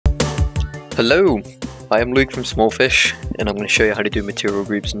Hello, I am Luke from Smallfish, and I'm going to show you how to do material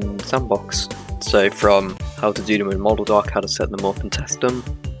groups in S&box. So from how to do them in Modeldoc, how to set them up and test them,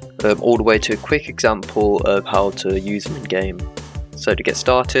 all the way to a quick example of how to use them in game. So to get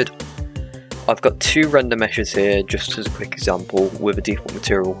started, I've got two render meshes here just as a quick example with a default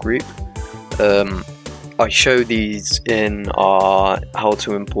material group. I show these in our how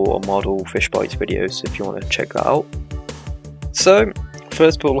to import a model fish bites videos if you want to check that out. So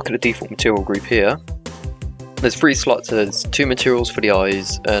first we'll look at the default material group here. There's three slots, there's two materials for the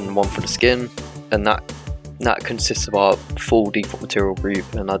eyes and one for the skin, and that consists of our full default material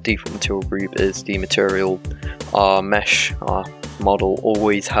group, and our default material group is the material our mesh, our model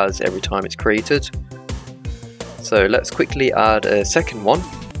always has every time it's created. So let's quickly add a second one,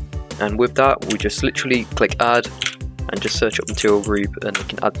 and with that we just literally click add and just search up material group, and we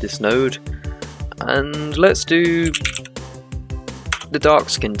can add this node, and let's do the dark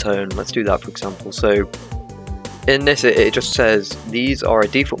skin tone. Let's do that for example. So in this it just says these are our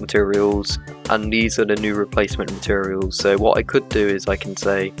default materials and these are the new replacement materials. So what I could do is I can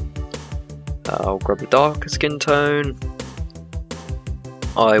say I'll grab the darker skin tone,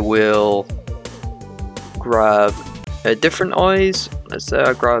 I will grab a different eyes. Let's say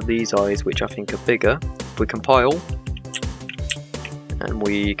I grab these eyes which I think are bigger. If we compile and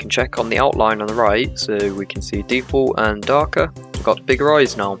we can check on the outline on the right, so we can see default and darker, we've got bigger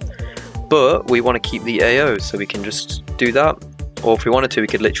eyes now. But we want to keep the AO, so we can just do that, or if we wanted to we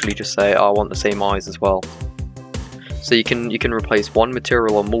could literally just say I want the same eyes as well. So you can replace one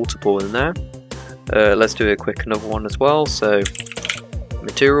material or multiple in there. Let's do a quick another one as well. So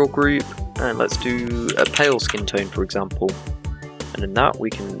material group, and let's do a pale skin tone for example, and in that we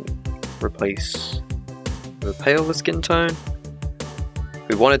can replace the paler skin tone. If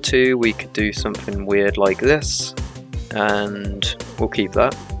we wanted to we could do something weird like this, and we'll keep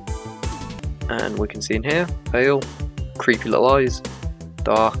that. And we can see in here, pale, creepy little eyes,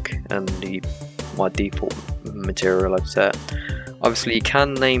 dark, and my default material I've set. Obviously you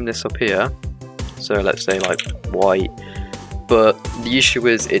can name this up here, so let's say like white, but the issue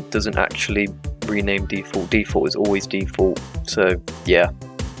is it doesn't actually rename default. Default is always default, so yeah,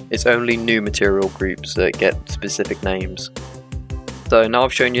 it's only new material groups that get specific names. So now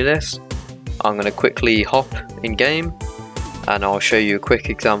I've shown you this, I'm going to quickly hop in game and I'll show you a quick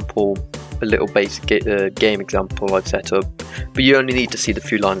example, a little basic game example I've set up, but you only need to see the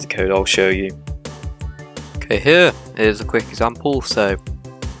few lines of code I'll show you. Okay, here is a quick example. So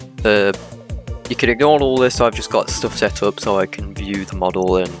you can ignore all this, I've just got stuff set up so I can view the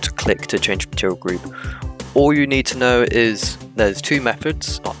model and click to change material group. All you need to know is there's two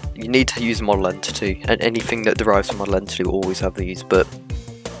methods. You need to use a model entity, and anything that derives from model entity will always have these, but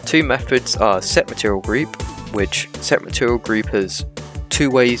two methods are set material group, which set material group has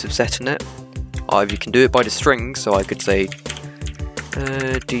two ways of setting it. Either you can do it by the string, so I could say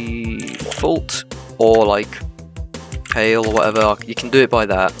default, or like pale or whatever, you can do it by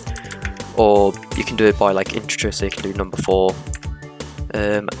that, or you can do it by like integer, so you can do number 4.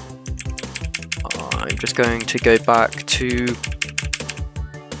 I'm just going to go back to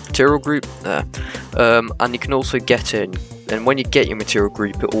material group there, and you can also get in, and when you get your material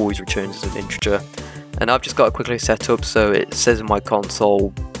group it always returns as an integer. And I've just got it quickly set up so it says in my console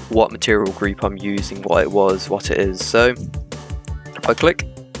what material group I'm using, what it was, what it is. So if I click,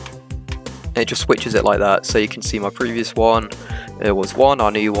 it just switches it like that. So you can see my previous one, it was 1, our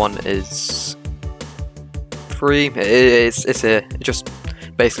new one is 3. It's just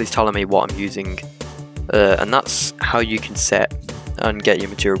basically telling me what I'm using, and that's how you can set and get your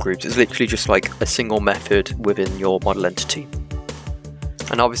material groups. It's literally just like a single method within your model entity.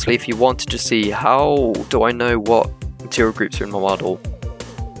 And obviously if you wanted to see how do I know what material groups are in my model,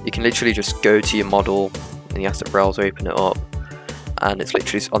 you can literally just go to your model in the asset browser, open it up, and it's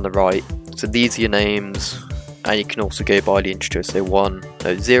literally on the right. So these are your names, and you can also go by the integer, so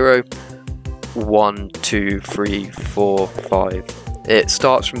 0, 1, 2, 3, 4, 5. It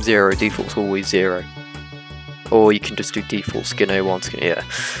starts from 0, default's always 0. Or you can just do default skin 01, skin, yeah,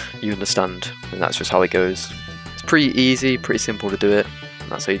 you understand, and that's just how it goes. It's pretty easy, pretty simple to do it.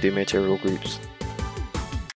 That's how you do material groups.